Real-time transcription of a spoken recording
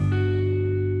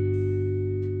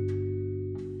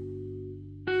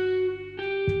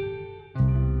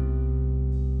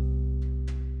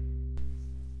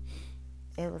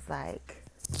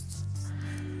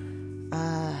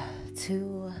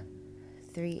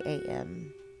3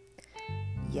 a.m.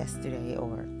 yesterday,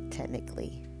 or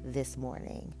technically this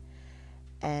morning,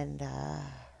 and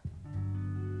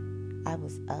I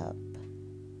was up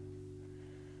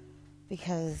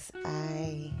because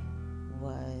I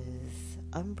was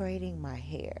unbraiding my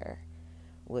hair,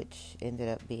 which ended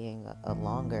up being a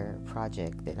longer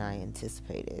project than I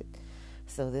anticipated.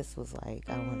 So this was like,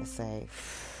 I want to say,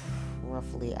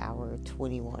 roughly hour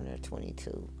 21 or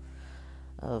 22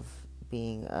 of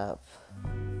being up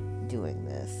doing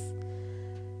this.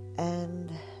 And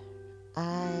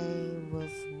I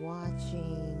was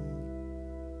watching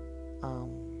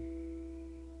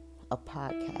a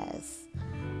podcast,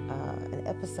 an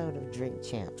episode of Drink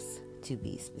Champs, to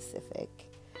be specific.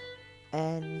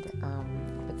 And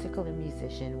a particular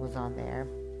musician was on there,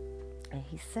 and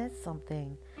he said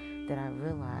something that I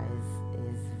realize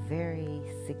is very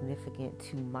significant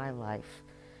to my life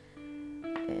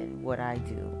and what I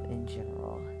do in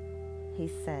general. He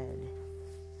said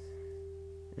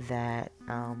that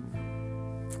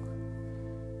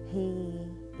he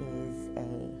is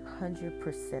a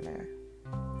 100%er,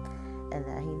 and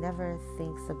that he never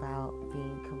thinks about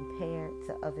being compared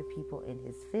to other people in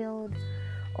his field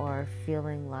or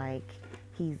feeling like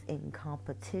he's in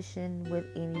competition with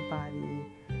anybody,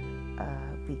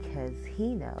 because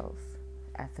he knows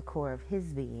at the core of his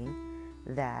being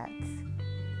that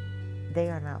they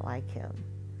are not like him,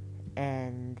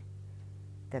 and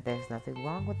that there's nothing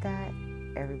wrong with that.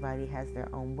 Everybody has their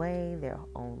own way, their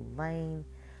own lane,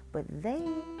 but they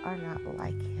are not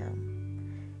like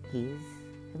him. He's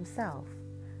himself,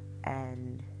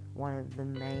 and one of the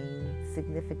main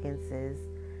significances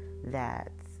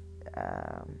that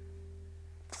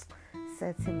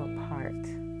sets him apart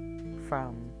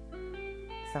from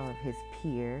some of his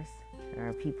peers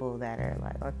or people that are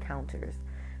like, or counters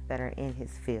that are in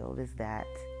his field, is that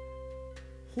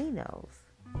he knows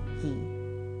he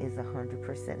is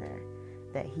 100%er,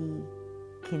 that he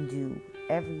can do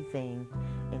everything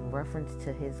in reference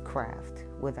to his craft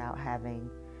without having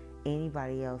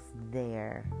anybody else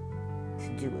there to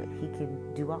do it. He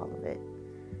can do all of it.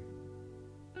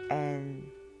 And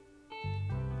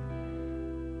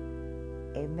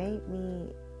it made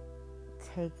me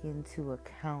take into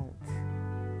account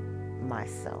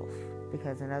myself,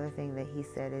 because another thing that he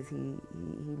said is he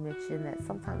mentioned that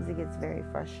sometimes it gets very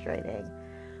frustrating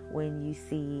when you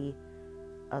see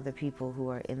other people who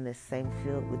are in the same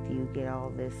field with you get all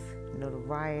this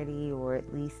notoriety, or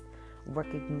at least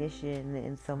recognition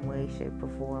in some way, shape, or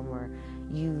form, or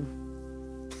you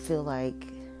feel like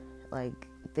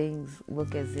things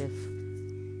look as if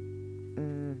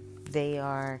they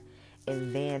are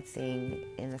advancing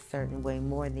in a certain way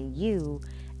more than you,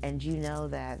 and you know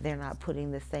that they're not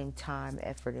putting the same time,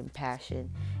 effort, and passion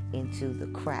into the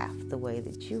craft the way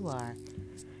that you are.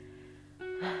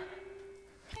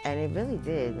 And it really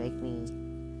did make me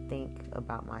think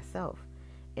about myself,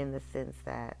 in the sense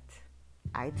that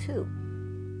I too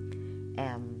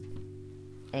am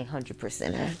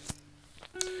 100%er.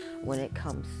 When it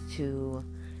comes to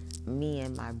me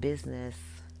and my business,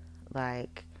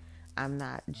 like, I'm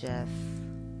not just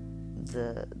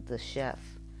the chef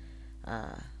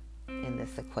in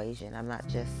this equation. I'm not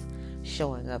just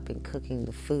showing up and cooking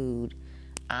the food.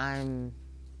 I'm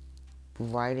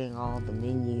writing all the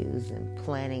menus and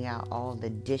planning out all the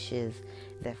dishes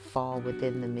that fall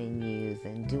within the menus,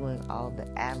 and doing all the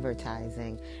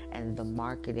advertising and the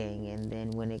marketing. And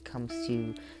then when it comes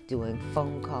to doing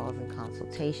phone calls and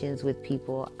consultations with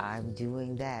people, I'm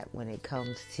doing that. When it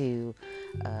comes to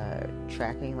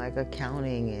tracking like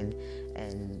accounting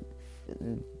and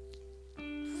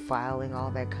filing all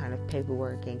that kind of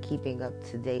paperwork and keeping up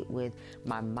to date with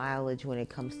my mileage when it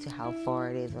comes to how far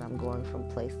it is when I'm going from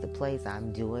place to place,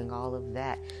 I'm doing all of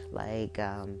that. Like,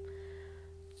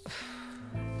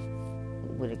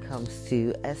 when it comes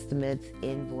to estimates,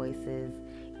 invoices,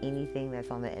 anything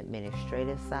that's on the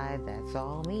administrative side, that's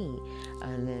all me.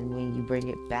 And then when you bring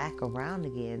it back around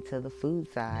again to the food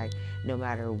side, no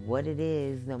matter what it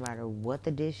is, no matter what the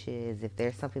dish is, if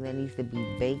there's something that needs to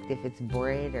be baked, if it's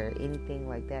bread or anything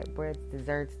like that, breads,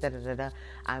 desserts,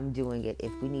 I'm doing it.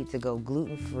 If we need to go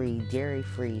gluten-free,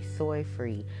 dairy-free,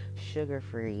 soy-free,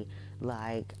 sugar-free,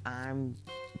 like, I'm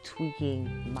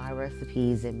tweaking my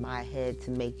recipes in my head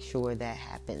to make sure that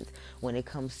happens. When it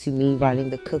comes to me writing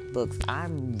the cookbooks,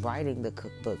 I'm writing the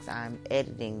cookbooks. I'm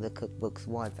editing the cookbooks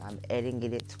once. I'm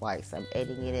editing it twice. I'm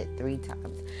editing it 3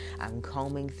 times. I'm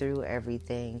combing through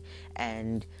everything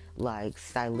and like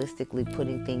stylistically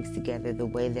putting things together the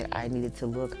way that I need it to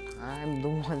look. I'm the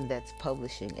one that's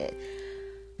publishing it.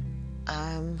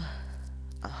 I'm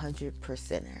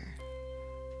 100%er.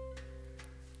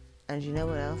 And you know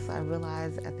what else I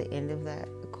realized at the end of that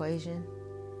equation?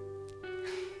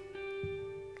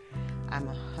 I'm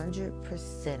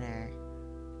 100%er,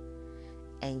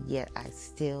 and yet I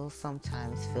still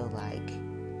sometimes feel like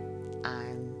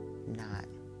I'm not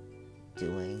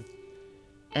doing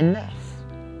enough.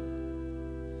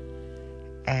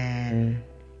 And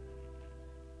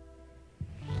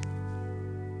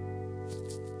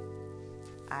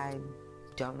I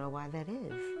don't know why that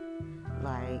is.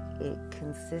 Like, it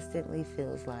consistently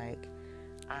feels like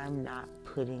I'm not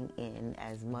putting in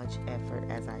as much effort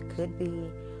as I could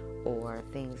be, or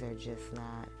things are just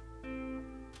not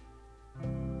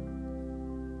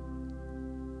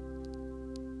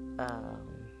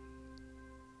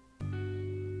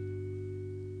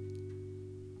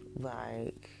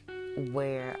like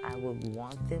where I would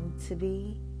want them to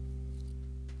be.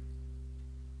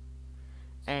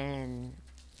 And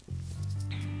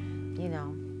you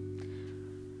know,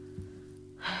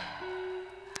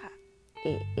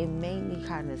 it made me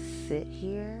kind of sit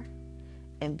here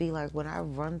and be like, when I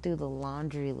run through the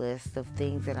laundry list of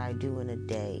things that I do in a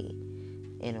day,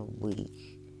 in a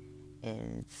week,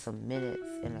 in some minutes,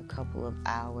 in a couple of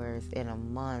hours, in a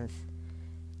month,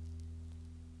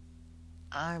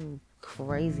 I'm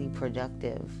crazy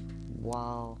productive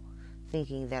while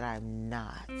thinking that I'm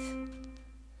not.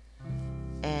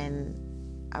 And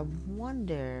I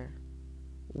wonder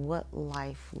what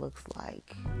life looks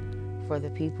like for the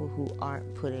people who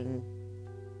aren't putting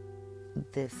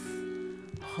this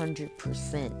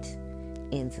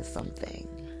 100% into something.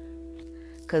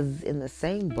 Because in the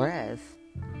same breath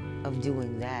of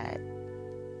doing that,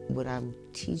 when I'm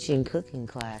teaching cooking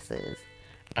classes,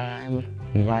 I'm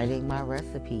writing my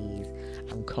recipes,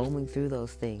 I'm combing through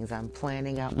those things, I'm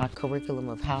planning out my curriculum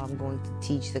of how I'm going to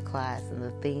teach the class and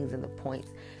the things and the points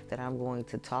that I'm going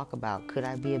to talk about. Could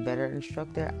I be a better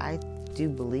instructor? I do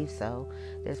believe so.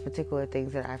 There's particular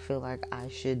things that I feel like I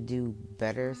should do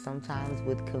better sometimes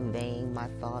with conveying my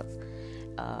thoughts.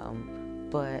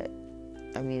 But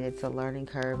I mean, it's a learning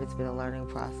curve. It's been a learning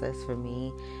process for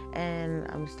me. And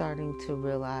I'm starting to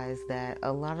realize that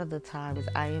a lot of the times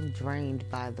I am drained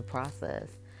by the process.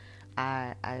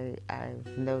 I've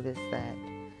noticed that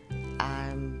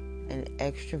I'm an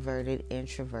extroverted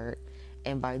introvert.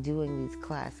 And by doing these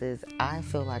classes, I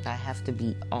feel like I have to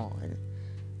be on.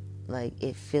 Like,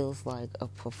 it feels like a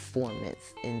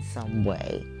performance in some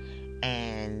way.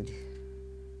 And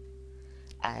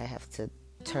I have to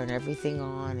turn everything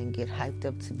on and get hyped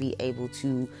up to be able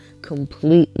to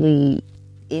completely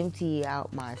empty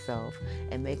out myself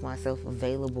and make myself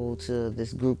available to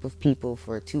this group of people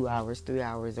for 2 hours, 3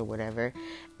 hours, or whatever.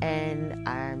 And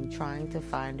I'm trying to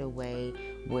find a way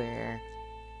where,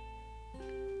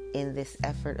 in this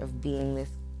effort of being this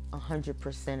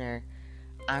 100%er,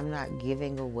 I'm not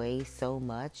giving away so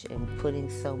much and putting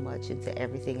so much into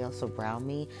everything else around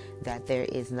me that there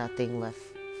is nothing left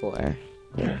for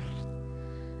me.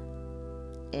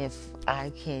 If I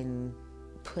can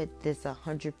put this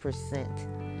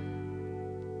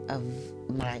 100% of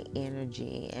my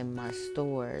energy and my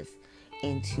stores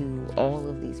into all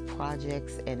of these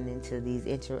projects and into these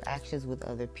interactions with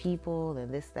other people and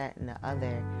this, that, and the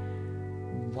other,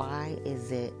 why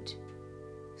is it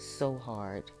so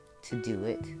hard to do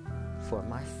it for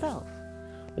myself?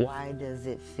 Why does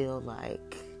it feel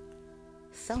like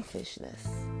selfishness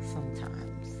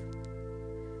sometimes?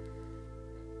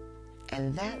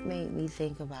 And that made me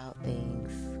think about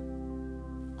things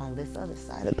on this other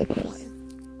side of the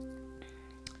coin.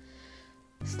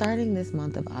 Starting this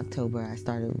month of October, I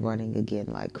started running again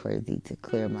like crazy to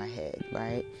clear my head,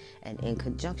 right? And in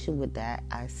conjunction with that,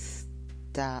 I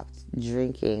stopped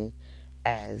drinking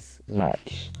as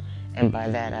much. And by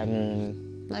that, I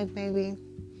mean like maybe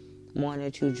 1 or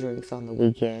 2 drinks on the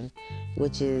weekend,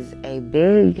 which is a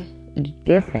big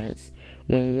difference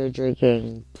when you're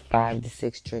drinking 5 to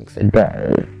 6 drinks a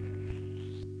day,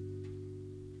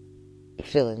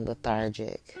 feeling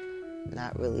lethargic,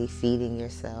 not really feeding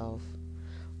yourself,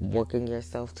 working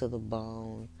yourself to the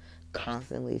bone,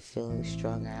 constantly feeling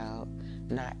strung out,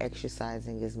 not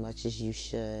exercising as much as you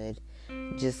should,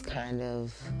 just kind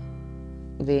of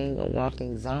being a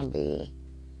walking zombie.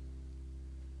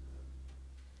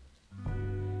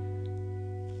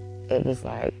 It was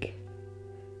like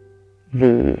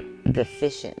the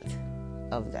deficient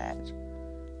of that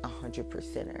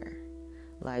 100%er,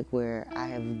 like where I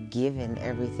have given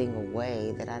everything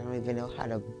away that I don't even know how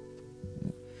to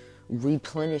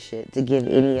replenish it to give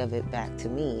any of it back to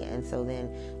me. And so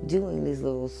then doing these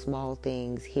little small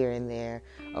things here and there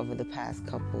over the past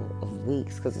couple of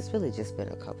weeks, because it's really just been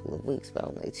a couple of weeks, but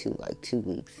only 2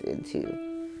 weeks into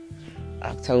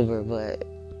October, but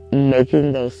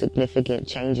making those significant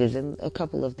changes and a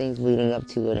couple of things leading up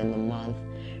to it in the month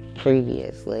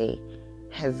previously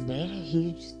has made a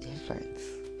huge difference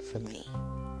for me.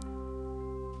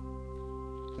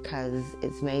 Because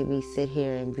it's made me sit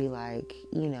here and be like,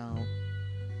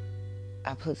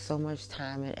 I put so much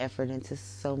time and effort into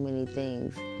so many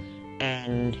things,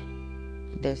 and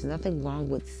there's nothing wrong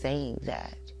with saying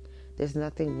that. There's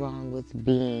nothing wrong with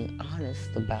being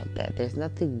honest about that. There's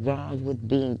nothing wrong with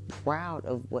being proud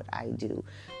of what I do.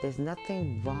 There's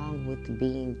nothing wrong with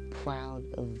being proud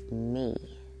of me.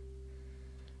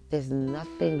 There's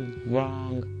nothing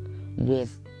wrong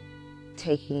with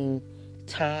taking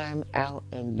time out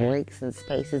and breaks and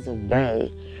spaces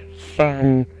away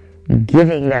from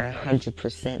giving that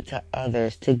 100% to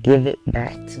others to give it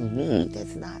back to me.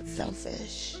 That's not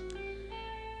selfish.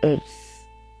 It's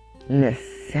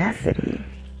necessity.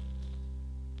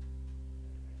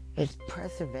 It's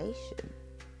preservation.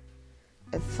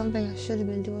 It's something I should have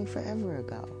been doing forever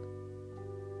ago.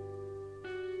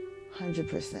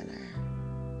 100%er.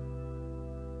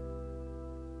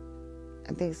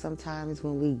 I think sometimes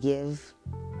when we give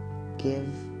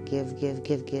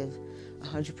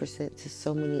 100% to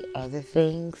so many other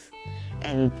things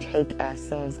and take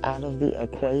ourselves out of the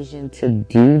equation to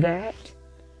do that,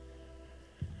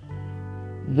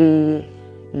 we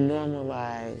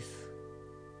normalize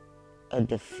a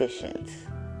deficiency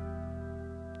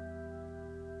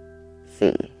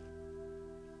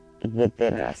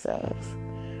within ourselves,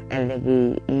 and that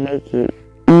we make it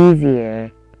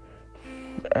easier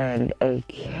and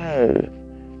okay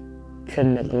to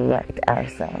neglect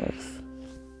ourselves.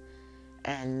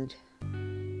 And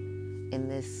in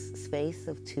this space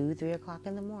of 2-3 o'clock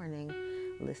in the morning,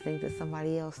 listening to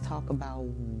somebody else talk about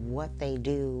what they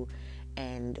do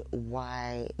and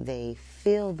why they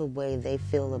feel the way they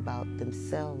feel about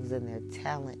themselves and their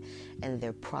talent and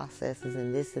their processes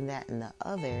and this and that and the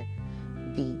other,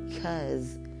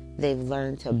 because they've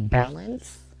learned to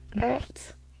balance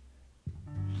that.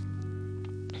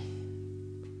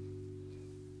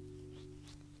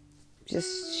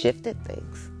 Just shifted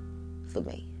things for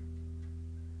me.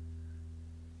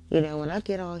 When I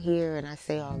get on here and I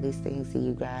say all these things to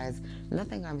you guys,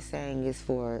 nothing I'm saying is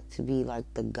to be like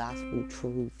the gospel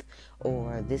truth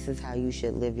or this is how you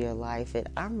should live your life. And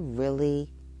I'm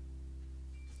really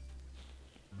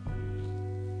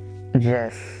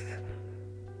just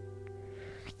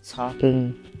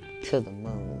talking to the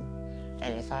moon.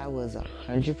 And if I was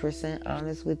 100%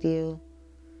 honest with you,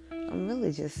 I'm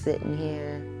really just sitting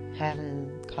here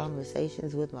having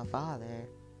conversations with my Father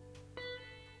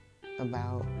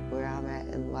about where I'm at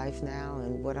in life now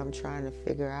and what I'm trying to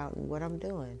figure out and what I'm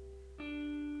doing.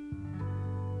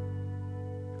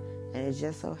 And it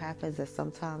just so happens that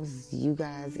sometimes you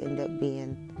guys end up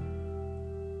being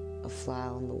a fly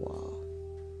on the wall.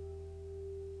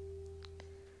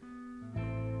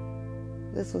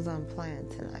 This was unplanned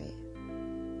tonight.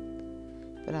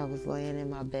 But I was laying in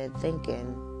my bed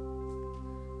thinking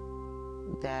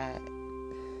that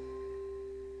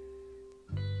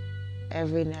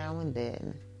every now and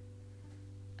then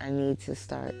I need to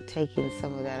start taking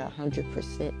some of that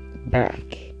 100%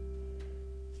 back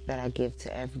that I give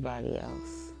to everybody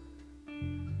else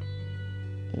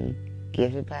and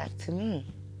give it back to me.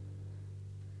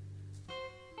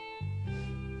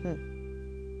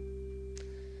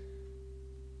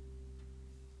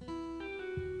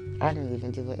 I didn't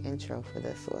even do an intro for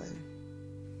this one.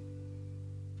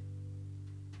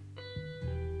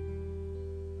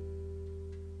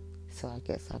 So I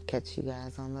guess I'll catch you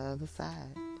guys on the other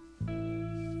side.